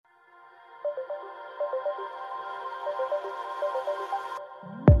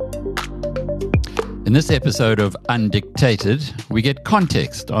In this episode of Undictated, we get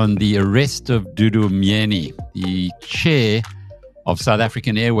context on the arrest of Dudu Myeni, the chair of South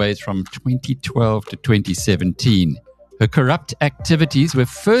African Airways from 2012 to 2017. Her corrupt activities were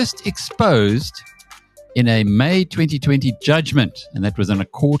first exposed in a May 2020 judgment, and that was in a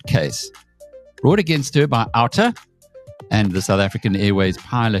court case brought against her by OUTA and the South African Airways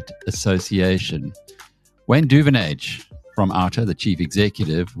Pilot Association. Wayne Duvenage from OUTA, the chief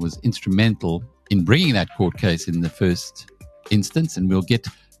executive, was instrumental in bringing that court case in the first instance, and we'll get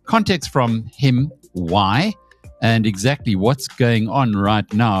context from him, why, and exactly what's going on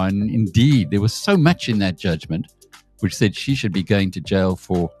right now. And indeed, there was so much in that judgment which said she should be going to jail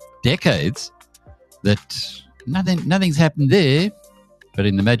for decades that nothing's happened there. But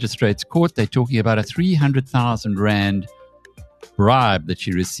in the magistrate's court, they're talking about a 300,000 Rand bribe that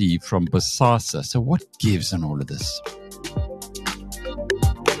she received from BOSASA. So what gives on all of this?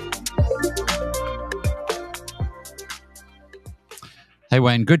 Hey,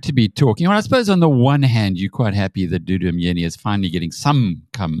 Wayne, good to be talking. Well, I suppose on the one hand, you're quite happy that Dudu Myeni is finally getting some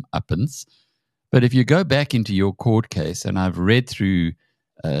comeuppance. But if you go back into your court case, and I've read through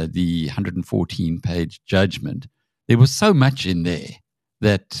the 114-page judgment, there was so much in there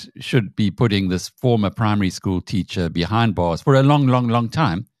that should be putting this former primary school teacher behind bars for a long, long, long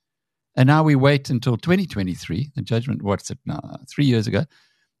time. And now we wait until 2023. The judgment, what's it now? 3 years ago.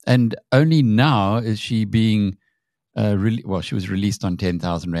 And only now is she being... she was released on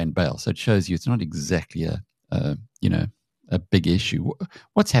 10,000 Rand bail. So it shows you it's not exactly a big issue.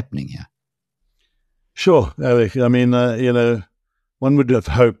 What's happening here? Sure, Alec. I mean, one would have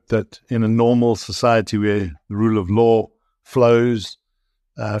hoped that in a normal society where the rule of law flows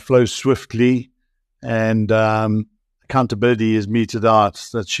swiftly and accountability is meted out,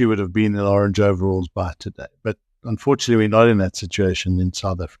 that she would have been in orange overalls by today. But unfortunately, we're not in that situation in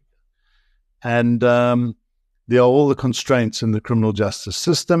South Africa. And there are all the constraints in the criminal justice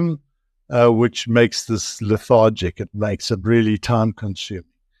system, which makes this lethargic. It makes it really time-consuming.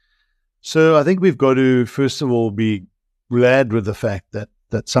 So I think we've got to, first of all, be glad with the fact that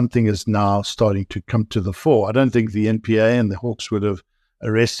something is now starting to come to the fore. I don't think the NPA and the Hawks would have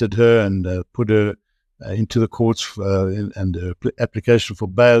arrested her and put her into the courts and application for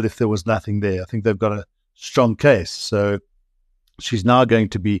bail if there was nothing there. I think they've got a strong case. So she's now going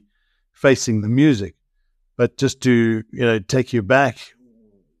to be facing the music. But just to take you back,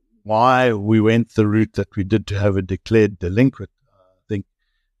 why we went the route that we did to have a declared delinquent. I think,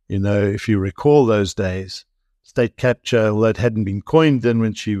 if you recall those days, state capture, although it hadn't been coined then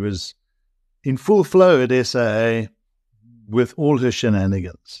when she was in full flow at SAA with all her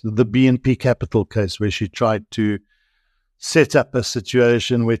shenanigans. The BNP Capital case where she tried to set up a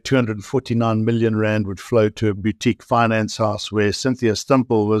situation where 249 million Rand would flow to a boutique finance house where Cynthia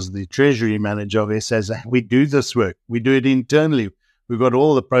Stimple was the treasury manager of SAA. We do this work. We do it internally. We've got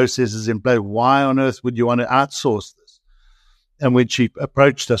all the processes in place. Why on earth would you want to outsource this? And when she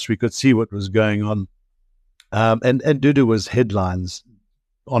approached us, we could see what was going on. And Dudu was headlines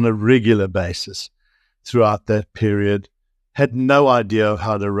on a regular basis throughout that period, had no idea of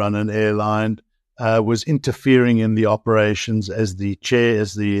how to run an airline, was interfering in the operations as the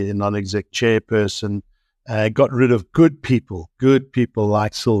non-exec chairperson, got rid of good people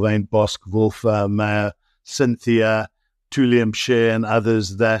like Sylvain Bosk, Wolf Meyer, Cynthia, Tulium Share, and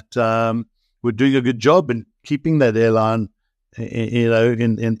others that were doing a good job in keeping that airline,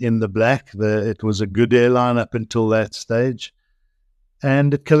 in the black. It was a good airline up until that stage.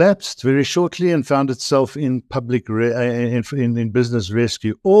 And it collapsed very shortly and found itself in public in business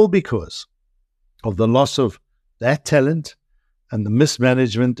rescue, all because of the loss of that talent and the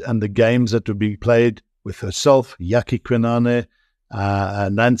mismanagement and the games that were being played with herself, Yaki Kwinane,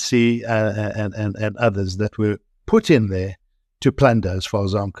 Nancy, and others that were put in there to plunder, as far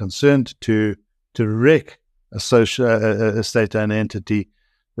as I'm concerned, to wreck a state-owned entity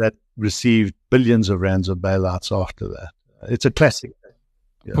that received billions of rands of bailouts after that. It's a classic.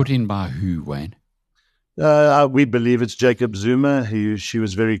 Yeah. Put in by who, Wayne? We believe it's Jacob Zuma. She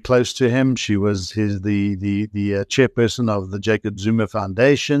was very close to him. She was the chairperson of the Jacob Zuma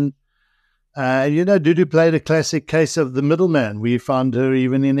Foundation. Dudu played a classic case of the middleman. We found her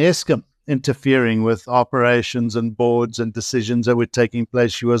even in Eskom interfering with operations and boards and decisions that were taking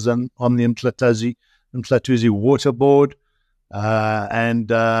place. She was on the Mhlatuzi Water Board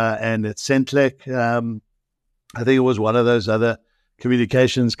and at Centlec. I think it was one of those other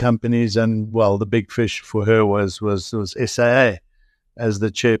communications companies, and the big fish for her was SAA as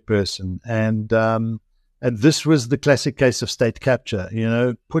the chairperson, and this was the classic case of state capture.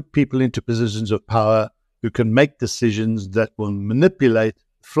 Put people into positions of power, who can make decisions that will manipulate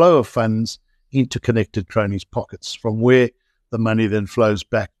flow of funds into connected cronies' pockets, from where the money then flows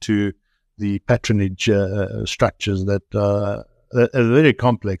back to the patronage structures that are very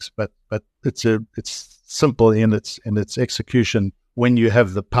complex, but it's simple in its execution when you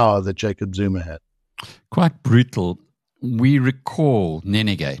have the power that Jacob Zuma had. Quite brutal. We recall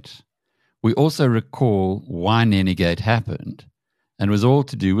Nenegate. We also recall why Nenegate happened, and it was all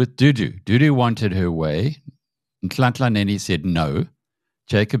to do with Dudu. Dudu wanted her way. Nhlanhla Nene said no.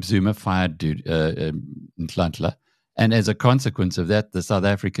 Jacob Zuma fired Nhlanhla. And as a consequence of that, the South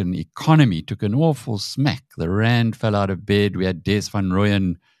African economy took an awful smack. The rand fell out of bed. We had Des van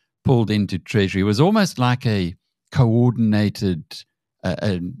Rooyen pulled into Treasury. It was almost like a coordinated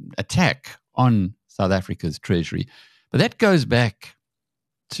attack on South Africa's Treasury. But that goes back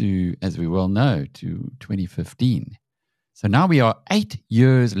to, as we well know, to 2015. So now we are 8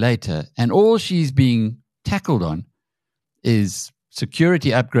 years later, and all she's being tackled on is security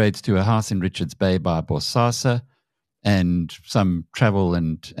upgrades to a house in Richards Bay by BOSASA, and some travel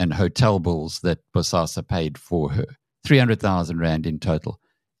and hotel bills that BOSASA paid for her. 300,000 Rand in total.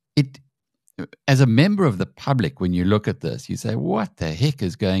 As a member of the public, when you look at this, you say, what the heck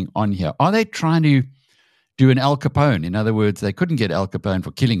is going on here? Are they trying to do an Al Capone? In other words, they couldn't get Al Capone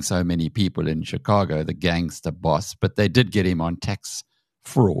for killing so many people in Chicago, the gangster boss, but they did get him on tax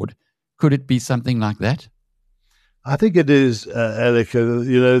fraud. Could it be something like that? I think it is, Alec. The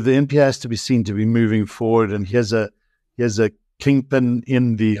NPA has to be seen to be moving forward, and here's a kingpin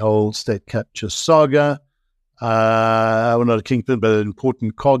in the whole state capture saga. Well, not a kingpin, but an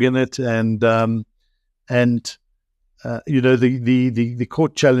important cog in it. And the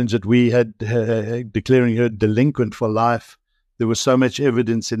court challenge that we had declaring her delinquent for life, there was so much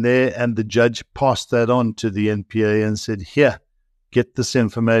evidence in there, and the judge passed that on to the NPA and said, here, get this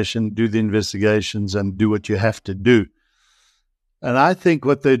information, do the investigations, and do what you have to do. And I think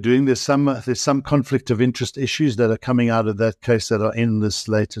what they're doing, there's some conflict of interest issues that are coming out of that case that are in this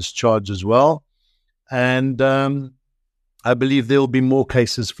latest charge as well. And I believe there will be more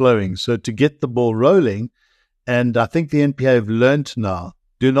cases flowing. So to get the ball rolling, and I think the NPA have learned now,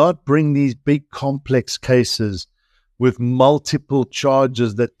 do not bring these big complex cases with multiple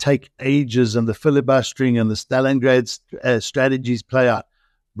charges that take ages and the filibustering and the Stalingrad strategies play out.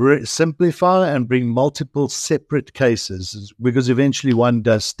 Simplify and bring multiple separate cases, because eventually one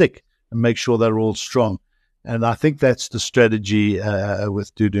does stick, and make sure they're all strong. And I think that's the strategy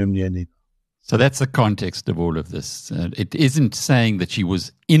with Dudu Myeni. So that's the context of all of this. It isn't saying that she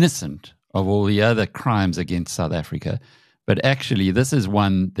was innocent of all the other crimes against South Africa, but actually this is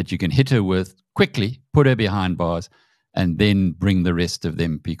one that you can hit her with quickly, put her behind bars, and then bring the rest of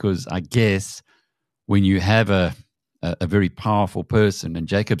them. Because I guess when you have a very powerful person, and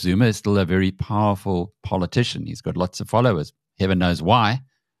Jacob Zuma is still a very powerful politician. He's got lots of followers. Heaven knows why.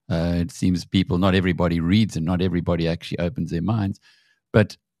 It seems not everybody reads and not everybody actually opens their minds.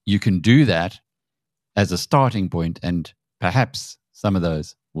 But you can do that as a starting point, and perhaps some of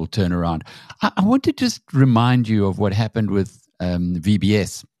those will turn around. I want to just remind you of what happened with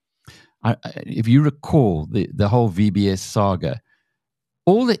VBS. If you recall the whole VBS saga,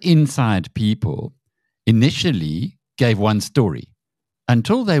 all the inside people initially gave one story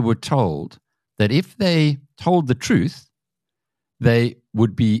until they were told that if they told the truth, they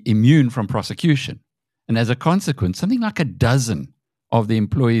would be immune from prosecution. And as a consequence, something like a dozen of the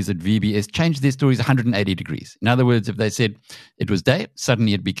employees at VBS changed their stories 180 degrees. In other words, if they said it was day,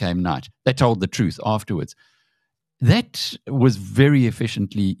 suddenly it became night. They told the truth afterwards. That was very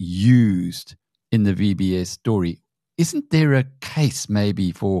efficiently used in the VBS story. Isn't there a case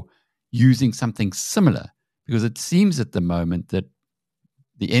maybe for using something similar? Because it seems at the moment that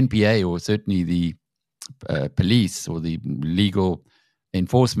the NPA, or certainly the police or the legal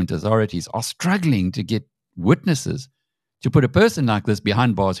enforcement authorities, are struggling to get witnesses to put a person like this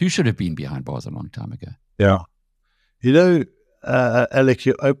behind bars who should have been behind bars a long time ago. Yeah. Alec,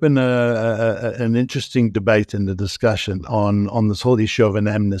 you open an interesting debate in the discussion on this whole issue of an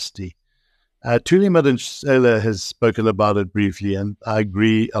amnesty. Thuli Madonsela has spoken about it briefly, and I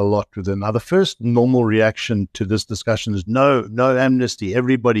agree a lot with him. Now, the first normal reaction to this discussion is no amnesty,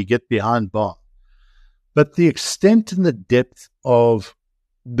 everybody get behind bars. But the extent and the depth of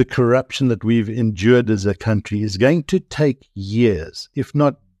the corruption that we've endured as a country is going to take years, if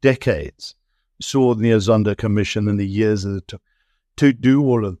not decades. We saw the Zondo Commission and the years that it took to do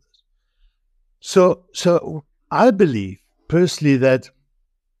all of this. So I believe personally that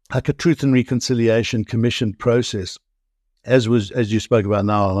like a Truth and Reconciliation Commission process, as you spoke about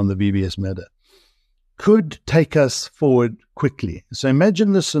now on the VBS matter, could take us forward quickly. So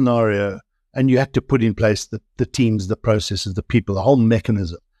imagine the scenario And you had to put in place the teams, the processes, the people, the whole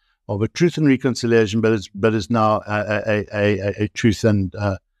mechanism of a truth and reconciliation, but it's now a truth and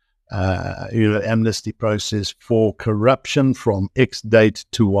amnesty process for corruption from X date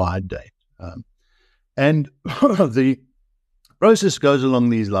to Y date. And the process goes along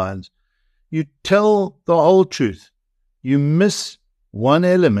these lines. You tell the whole truth. You miss one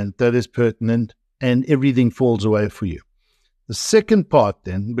element that is pertinent and everything falls away for you. The second part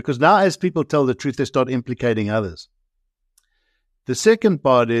then, because now as people tell the truth, they start implicating others. The second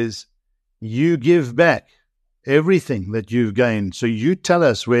part is you give back everything that you've gained. So you tell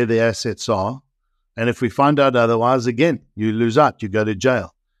us where the assets are. And if we find out otherwise, again, you lose out, you go to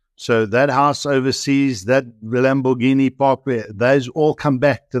jail. So that house overseas, that Lamborghini Parkway, those all come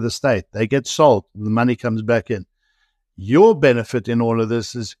back to the state. They get sold. The money comes back in. Your benefit in all of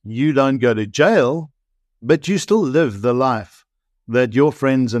this is you don't go to jail, but you still live the life that your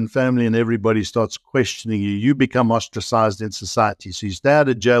friends and family and everybody starts questioning you. You become ostracized in society. So you stay out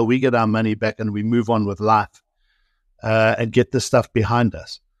of jail, we get our money back, and we move on with life and get the stuff behind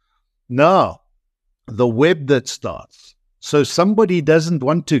us. Now, the web that starts. So somebody doesn't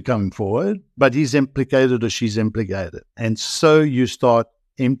want to come forward, but he's implicated or she's implicated. And so you start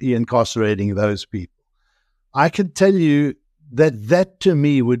incarcerating those people. I can tell you that to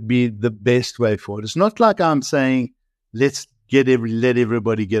me would be the best way forward. It's not like I'm saying, let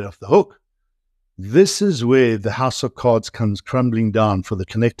everybody get off the hook. This is where the house of cards comes crumbling down for the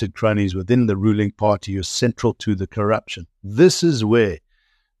connected cronies within the ruling party who are central to the corruption. This is where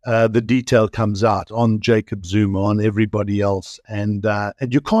the detail comes out on Jacob Zuma, on everybody else. And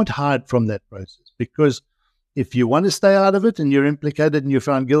you can't hide from that process, because if you want to stay out of it and you're implicated and you're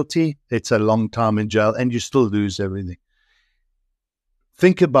found guilty, it's a long time in jail and you still lose everything.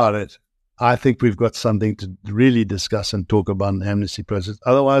 Think about it. I think we've got something to really discuss and talk about in the amnesty process.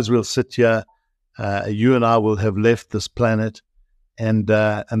 Otherwise, we'll sit here, you and I will have left this planet, and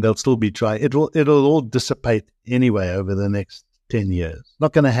they'll still be trying. It'll all dissipate anyway over the next 10 years.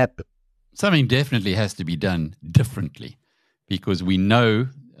 Not going to happen. Something definitely has to be done differently, because we know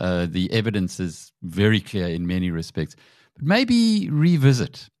the evidence is very clear in many respects. But maybe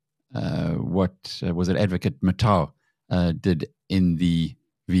revisit what was it Advocate Matau did in the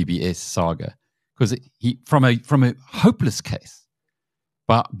VBS saga, because he from a hopeless case,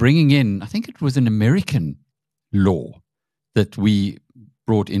 but bringing in, I think it was an American law that we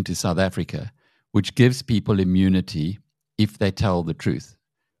brought into South Africa, which gives people immunity if they tell the truth.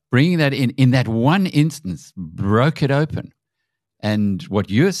 Bringing that in that one instance, broke it open. And what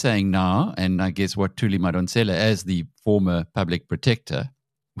you're saying now, and I guess what Thuli Madonsela, as the former public protector,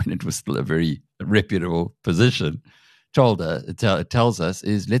 when it was still a very reputable position, tells us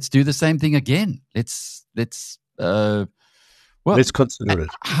is, let's do the same thing again. Let's consider it.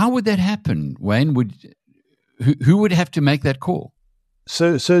 How would that happen? Wayne, who would have to make that call?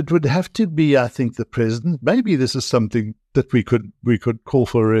 So it would have to be, I think, the president. Maybe this is something that we could call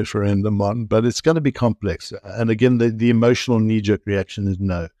for a referendum on, but it's going to be complex. And again, the emotional knee-jerk reaction is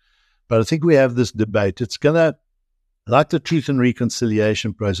no. But I think we have this debate. It's going to, like the truth and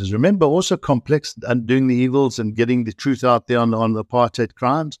reconciliation process, remember, also complex, undoing the evils and getting the truth out there on apartheid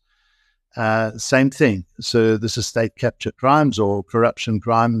crimes. Same thing. So this is state capture crimes or corruption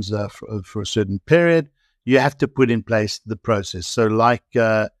crimes for a certain period. You have to put in place the process. So like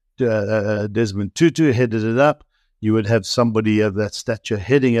Desmond Tutu headed it up, you would have somebody of that stature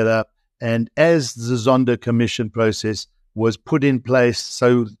heading it up. And as the Zondo Commission process was put in place,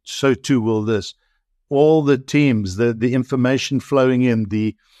 so too will this. All the teams, the information flowing in,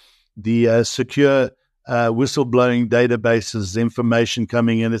 the secure whistleblowing databases, information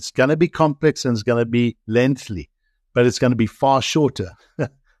coming in, it's going to be complex and it's going to be lengthy, but it's going to be far shorter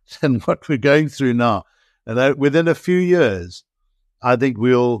than what we're going through now. And within a few years, I think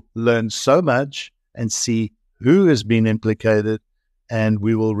we'll learn so much and see who has been implicated, and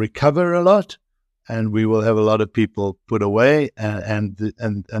we will recover a lot, and we will have a lot of people put away, and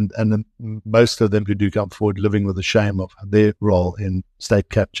most of them who do come forward living with the shame of their role in state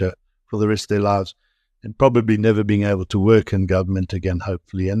capture for the rest of their lives, and probably never being able to work in government again,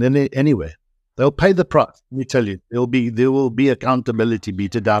 hopefully. And then anyway, they'll pay the price. Let me tell you, there will be accountability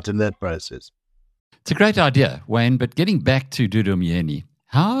meted out in that process. It's a great idea, Wayne, but getting back to Dudu Myeni,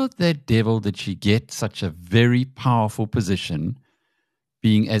 how the devil did she get such a very powerful position,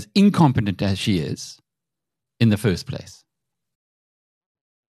 being as incompetent as she is, in the first place?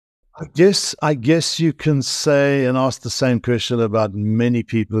 I guess you can say and ask the same question about many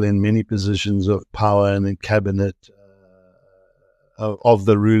people in many positions of power and in cabinet of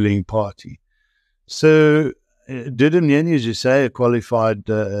the ruling party. So Dudu Myeni, as you say, a qualified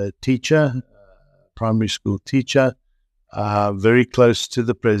teacher, primary school teacher, very close to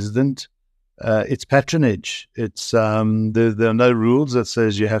the president. It's patronage. It's there are no rules that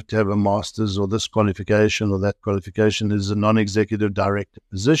says you have to have a master's or this qualification or that qualification. Is a non-executive director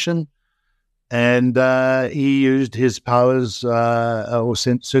position. And he used his powers, or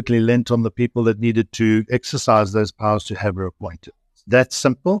certainly lent on the people that needed to exercise those powers to have her appointed. That's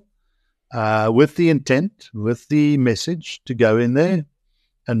simple, with the intent, with the message to go in there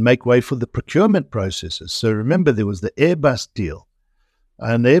and make way for the procurement processes. So remember, there was the Airbus deal.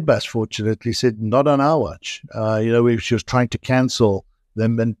 And Airbus, fortunately, said, not on our watch. She was trying to cancel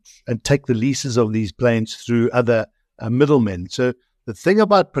them and take the leases of these planes through other middlemen. So the thing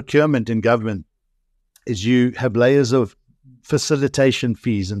about procurement in government is you have layers of facilitation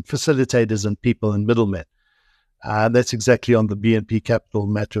fees and facilitators and people and middlemen. That's exactly on the BNP Capital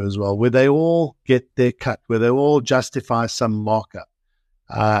matter as well, where they all get their cut, where they all justify some markup.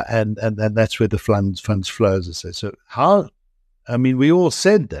 And that's where the funds flow, as I say. So we all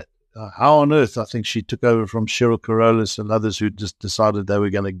said that. How on earth, I think she took over from Cheryl Carolus and others who just decided they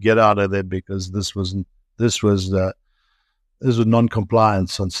were going to get out of there because this was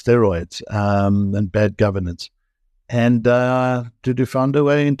non-compliance on steroids and bad governance. And Dudu found a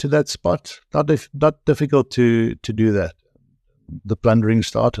way into that spot. Not difficult to do that. The plundering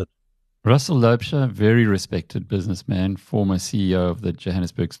started. Russell Loubser, very respected businessman, former CEO of the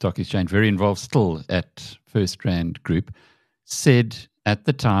Johannesburg Stock Exchange, very involved still at First Rand Group, said at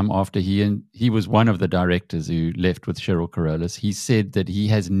the time after he was one of the directors who left with Cheryl Carolus, he said that he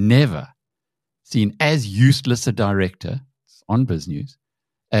has never seen as useless a director on BizNews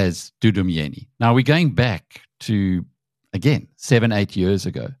as Dudu Myeni. Now, we're going back to, again, 7-8 years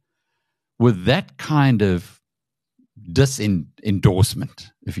ago, with that kind of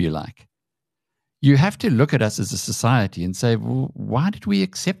disendorsement, if you like. You have to look at us as a society and say, well, why did we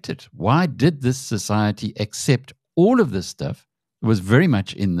accept it? Why did this society accept all of this stuff? It was very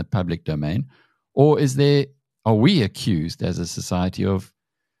much in the public domain. Or are we accused as a society of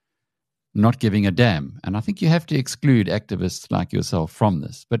not giving a damn? And I think you have to exclude activists like yourself from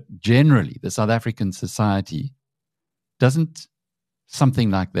this. But generally, the South African society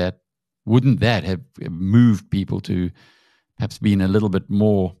wouldn't that have moved people to perhaps being a little bit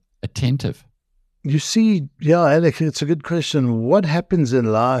more attentive? You see, Alec, it's a good question. What happens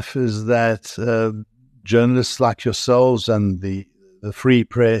in life is that journalists like yourselves and the free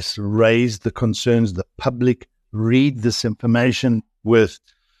press raise the concerns. The public read this information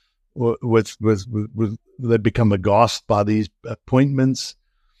they become aghast by these appointments,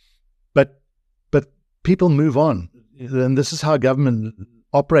 but people move on, and this is how government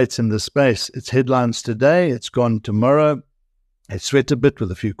operates in this space. It's headlines today, it's gone tomorrow. They sweat a bit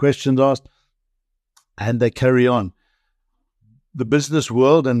with a few questions asked, and they carry on. The business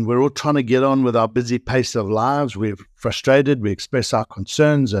world, and we're all trying to get on with our busy pace of lives. We're frustrated. We express our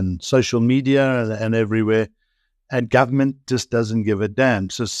concerns and social media and everywhere. And government just doesn't give a damn.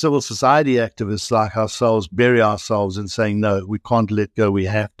 So civil society activists like ourselves bury ourselves in saying, no, we can't let go. We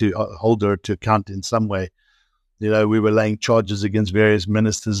have to hold her to account in some way. We were laying charges against various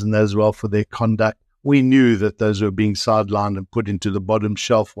ministers and as well for their conduct. We knew that those were being sidelined and put into the bottom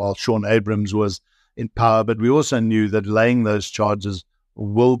shelf while Sean Abrams was in power. But we also knew that laying those charges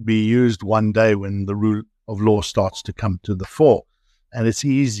will be used one day when the rule of law starts to come to the fore. And it's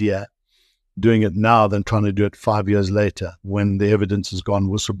easier doing it now than trying to do it 5 years later when the evidence is gone,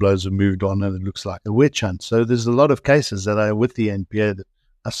 whistleblowers have moved on, and it looks like a witch hunt. So there's a lot of cases that are with the NPA,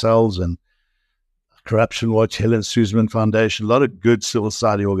 ourselves and Corruption Watch, Helen Suzman Foundation. A lot of good civil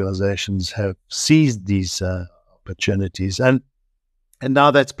society organizations have seized these opportunities, and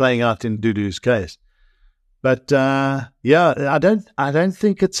now that's playing out in Dudu's case. But I don't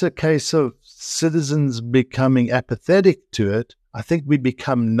think it's a case of citizens becoming apathetic to it. I think we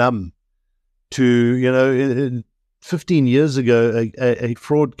become numb to, 15 years ago, a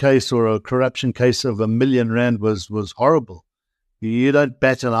fraud case or a corruption case of R1 million was horrible. You don't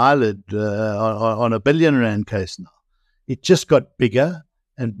bat an eyelid on a R1 billion case now. It just got bigger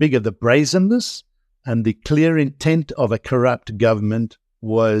and bigger. The brazenness and the clear intent of a corrupt government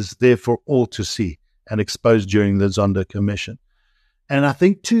was there for all to see and exposed during the Zondo Commission. And I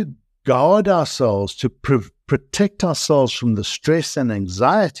think to guard ourselves, to protect ourselves from the stress and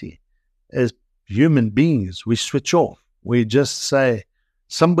anxiety as human beings, we switch off. We just say,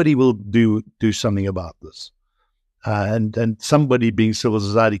 somebody will do something about this. And somebody, being civil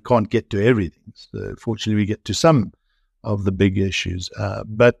society, can't get to everything. So fortunately, we get to some of the big issues.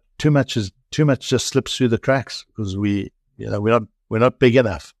 But too much just slips through the cracks because we're not big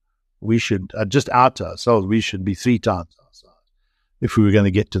enough. we should just out ourselves. We should be 3 times our size if we were going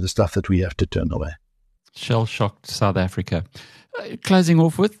to get to the stuff that we have to turn away. Shell-shocked South Africa. Closing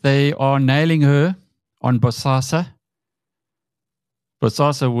off with, they are nailing her on BOSASA.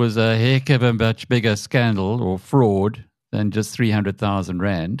 BOSASA was a heck of a much bigger scandal or fraud than just 300,000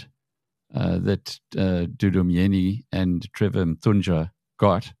 Rand that Dudu Myeni and Trevor Mthunja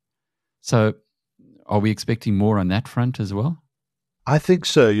got. So are we expecting more on that front as well? I think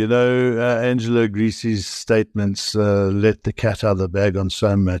so. Angelo Grisi's statements let the cat out of the bag on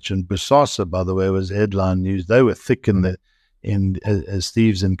so much. And BOSASA, by the way, was headline news. They were thick as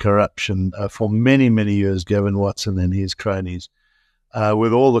thieves in corruption for many, many years, Gavin Watson and his cronies,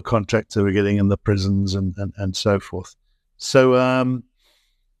 with all the contracts they were getting in the prisons and so forth. So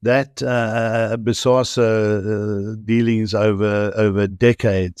that BOSASA dealings over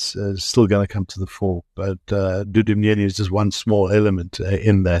decades is still going to come to the fore. But Dudu Myeni is just one small element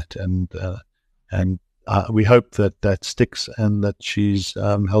in that, and we hope that sticks and that she's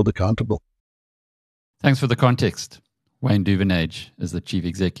held accountable. Thanks for the context. Wayne Duvenage is the Chief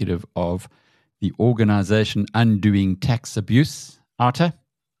Executive of the organisation Undoing Tax Abuse, OUTA.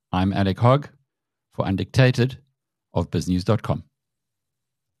 I'm Alec Hogg for Undictated of BizNews.com.